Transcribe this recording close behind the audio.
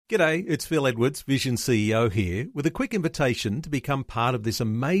G'day, it's Phil Edwards, Vision CEO here, with a quick invitation to become part of this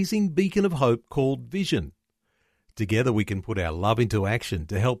amazing beacon of hope called Vision. Together we can put our love into action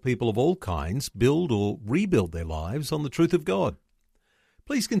to help people of all kinds build or rebuild their lives on the truth of God.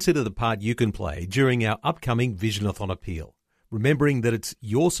 Please consider the part you can play during our upcoming Visionathon appeal, remembering that it's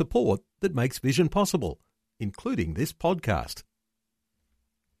your support that makes Vision possible, including this podcast.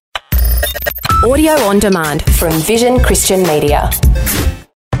 Audio on demand from Vision Christian Media.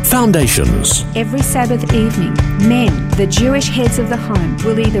 Foundations. Every Sabbath evening, men, the Jewish heads of the home,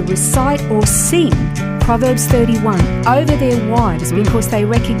 will either recite or sing Proverbs 31 over their wives because they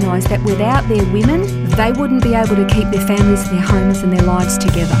recognise that without their women, they wouldn't be able to keep their families, their homes and their lives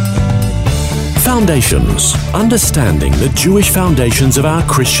together. Foundations. Understanding the Jewish foundations of our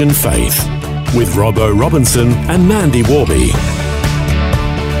Christian faith. With Robbo Robinson and Mandy Warby.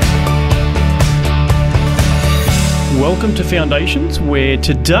 Welcome to Foundations, where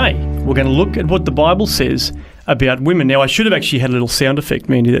today we're going to look at what the Bible says about women. Now, I should have actually had a little sound effect,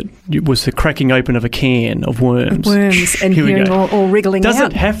 Mandy, that it was the cracking open of a can of worms. Worms, and hearing all wriggling out.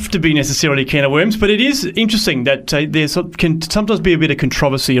 Doesn't have to be necessarily a can of worms, but it is interesting that there can sometimes be a bit of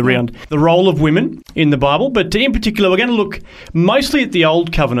controversy around the role of women in the Bible. But in particular, we're going to look mostly at the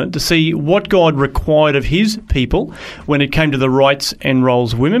Old Covenant to see what God required of his people when it came to the rights and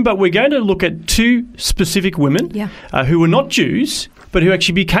roles of women. But we're going to look at two specific women who were not Jews, but who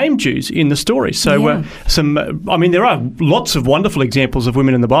actually became Jews in the story. So there are lots of wonderful examples of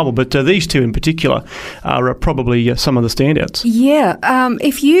women in the Bible, but these two in particular are probably some of the standouts. Yeah.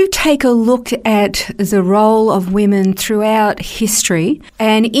 If you take a look at the role of women throughout history,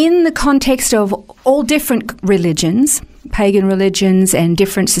 and in the context of all different religions, pagan religions and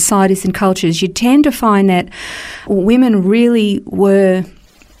different societies and cultures, you tend to find that women really were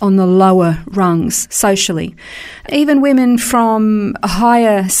on the lower rungs socially. Even women from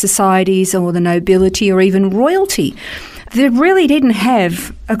higher societies or the nobility or even royalty, they really didn't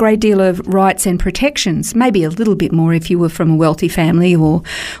have a great deal of rights and protections, maybe a little bit more if you were from a wealthy family or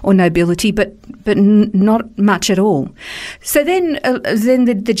nobility, but not much at all. So then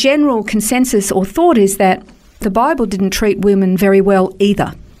the general consensus or thought is that the Bible didn't treat women very well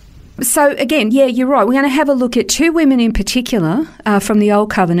either. So again, yeah, you're right. We're going to have a look at two women in particular from the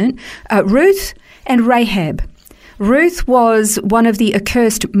Old Covenant, Ruth and Rahab. Ruth was one of the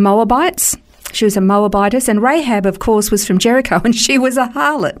accursed Moabites. She was a Moabitess, and Rahab, of course, was from Jericho, and she was a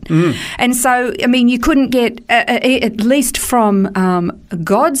harlot. And so, I mean, you couldn't get, at least from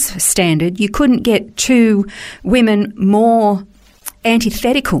God's standard, you couldn't get two women more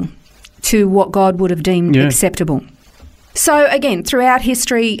antithetical to what God would have deemed acceptable. So again, throughout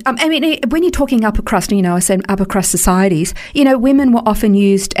history, when you're talking upper crust, I said upper crust societies, women were often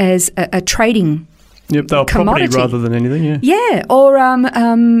used as a trading Yep, they were commodity. Property rather than anything, Yeah, or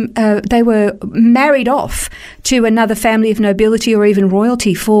they were married off to another family of nobility or even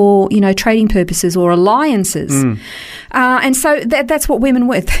royalty for, trading purposes or alliances. And so that's what women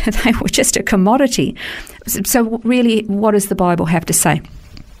were. They were just a commodity. So really, what does the Bible have to say?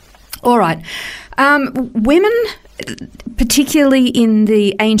 All right. Women, particularly in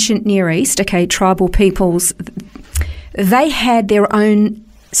the ancient Near East, tribal peoples, they had their own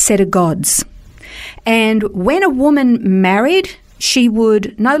set of gods. And when a woman married, she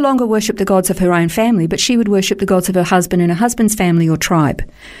would no longer worship the gods of her own family, but she would worship the gods of her husband and her husband's family or tribe.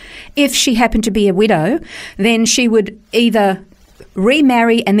 If she happened to be a widow, then she would either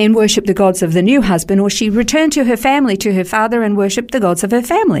remarry and then worship the gods of the new husband, or she returned to her family, to her father, and worshipped the gods of her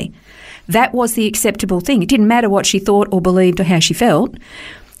family. That was the acceptable thing. It didn't matter what she thought or believed or how she felt.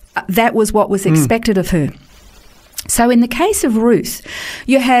 That was what was expected of her. So in the case of Ruth,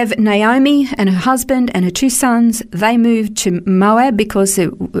 you have Naomi and her husband and her two sons. They moved to Moab because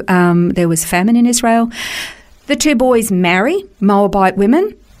there was famine in Israel. The two boys marry Moabite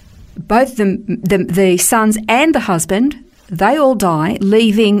women. Both the sons and the husband, they all die,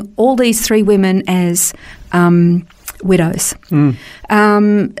 leaving all these three women as widows.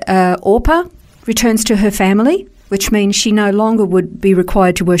 Orpah returns to her family, which means she no longer would be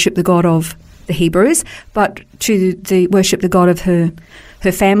required to worship the God of the Hebrews, but to worship the God of her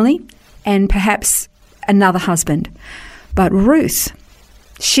family and perhaps another husband. But Ruth,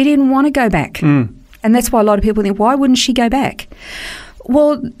 she didn't want to go back. And that's why a lot of people think, why wouldn't she go back?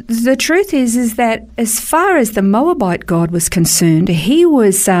 Well, the truth is that as far as the Moabite god was concerned, he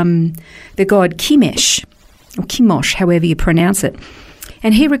was the god Chemosh, or Chemosh, however you pronounce it.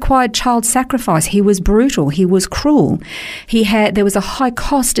 And he required child sacrifice. He was brutal. He was cruel. There was a high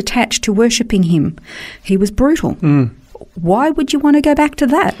cost attached to worshipping him. He was brutal. why would you want to go back to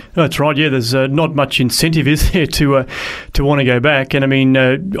that? That's right. Yeah, there's not much incentive, is there, to want to go back? And I mean,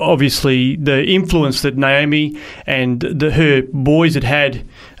 obviously, the influence that Naomi and her boys had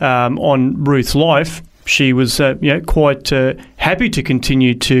on Ruth's life, she was quite happy to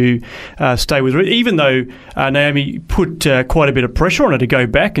continue to stay with Ruth, even though Naomi put quite a bit of pressure on her to go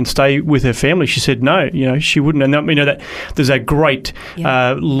back and stay with her family. She said no, she wouldn't. And that there's a great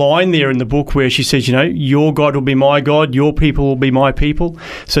line there in the book where she says, your God will be my God, your people will be my people.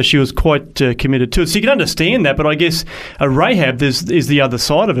 So she was quite committed to it. So you can understand that, but I guess Rahab is the other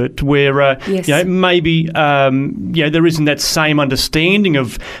side of it, where maybe there isn't that same understanding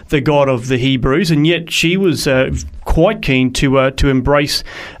of the God of the Hebrews, and yet she was quite keen to embrace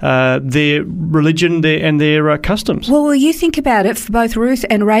their religion and their customs. Well, you think about it, for both Ruth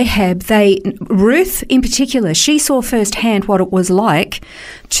and Rahab, Ruth in particular, she saw firsthand what it was like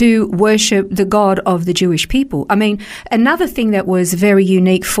to worship the God of the Jewish people. I mean, another thing that was very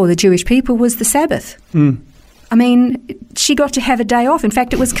unique for the Jewish people was the Sabbath. I mean, she got to have a day off. In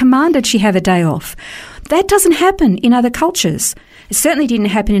fact, it was commanded she have a day off. That doesn't happen in other cultures. It certainly didn't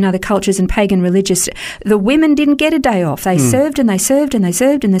happen in other cultures and pagan religious. The women didn't get a day off. They served and they served and they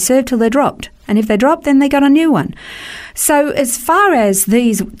served and they served till they dropped. And if they dropped, then they got a new one. So as far as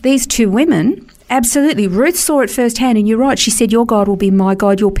these two women, absolutely, Ruth saw it firsthand, and you're right. She said, your God will be my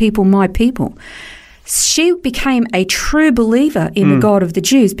God, your people, my people. She became a true believer in the God of the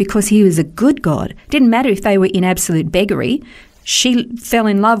Jews because he was a good God. Didn't matter if they were in absolute beggary. She fell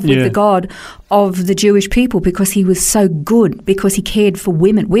in love with the God of the Jewish people because he was so good, because he cared for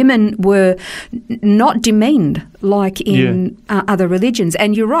women. Women were not demeaned like in other religions.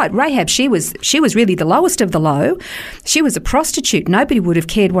 And you're right, Rahab, she was really the lowest of the low. She was a prostitute. Nobody would have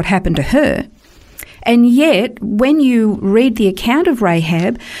cared what happened to her. And yet, when you read the account of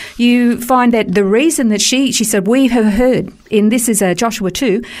Rahab, you find that the reason that she said, we have heard, this is Joshua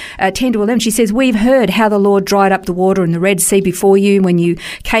 2, 10 to 11, she says, we've heard how the Lord dried up the water in the Red Sea before you when you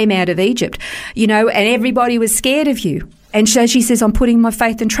came out of Egypt, and everybody was scared of you. And so she says, I'm putting my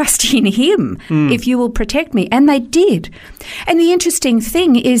faith and trust in him if you will protect me. And they did. And the interesting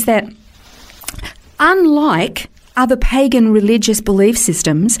thing is that unlike other pagan religious belief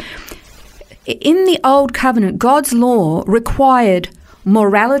systems, in the Old Covenant, God's law required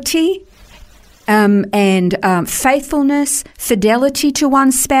morality and faithfulness, fidelity to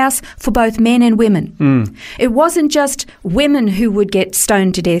one's spouse for both men and women. It wasn't just women who would get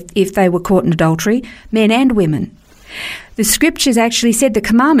stoned to death if they were caught in adultery, men and women. The scriptures actually said, the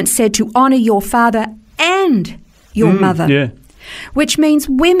commandment said to honour your father and your mother, which means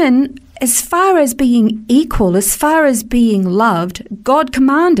women, as far as being equal, as far as being loved, God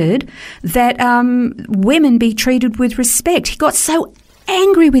commanded that women be treated with respect. He got so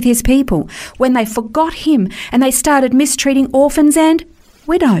angry with his people when they forgot him and they started mistreating orphans and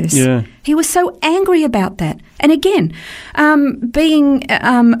widows. He was so angry about that. And again, being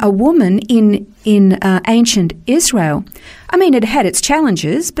a woman in ancient Israel, I mean, it had its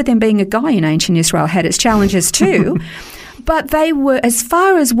challenges, but then being a guy in ancient Israel had its challenges too. But they were, as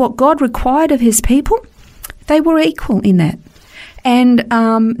far as what God required of his people, they were equal in that. And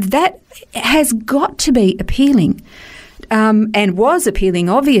that has got to be appealing, and was appealing,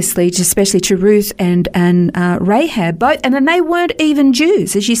 obviously, especially to Ruth and Rahab. Both, and then they weren't even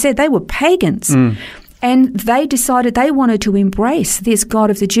Jews. As you said, they were pagans. And they decided they wanted to embrace this God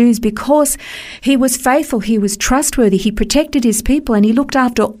of the Jews because he was faithful, he was trustworthy, he protected his people, and he looked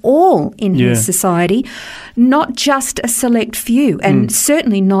after all in his society, not just a select few, and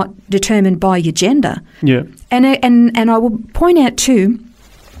certainly not determined by your gender. And I will point out too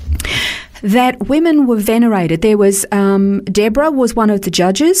that women were venerated. There was Deborah was one of the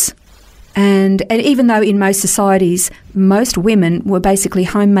judges. And even though in most societies, most women were basically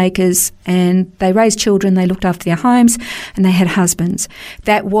homemakers and they raised children, they looked after their homes and they had husbands.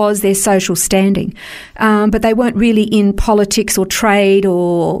 That was their social standing. But they weren't really in politics or trade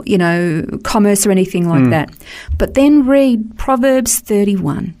or, commerce or anything like that. But then read Proverbs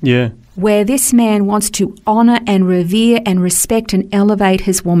 31. Where this man wants to honour and revere and respect and elevate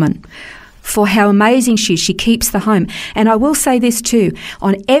his woman for how amazing she keeps the home. And I will say this too,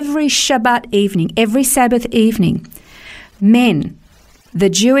 on every Shabbat evening, every Sabbath evening, men, the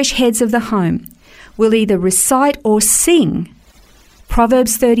Jewish heads of the home, will either recite or sing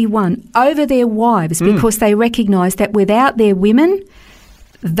Proverbs 31 over their wives because they recognise that without their women,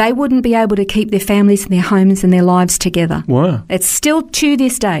 they wouldn't be able to keep their families and their homes and their lives together. Wow. It's still to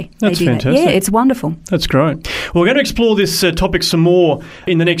this day. That's they do fantastic. That. Yeah, it's wonderful. That's great. Well, we're going to explore this topic some more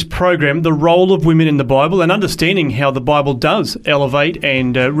in the next program, the role of women in the Bible and understanding how the Bible does elevate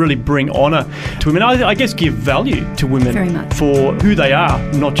and really bring honour to women. I guess give value to women Very much. for who they are,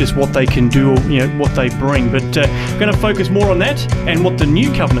 not just what they can do or what they bring. But we're going to focus more on that and what the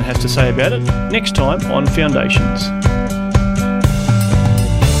New Covenant has to say about it next time on Foundations.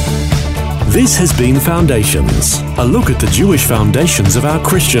 This has been Foundations, a look at the Jewish foundations of our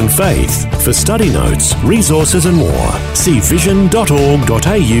Christian faith. For study notes, resources and more, see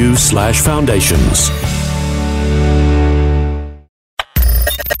vision.org.au/foundations.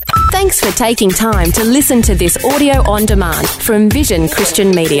 Thanks for taking time to listen to this audio on demand from Vision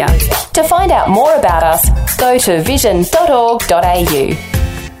Christian Media. To find out more about us, go to vision.org.au.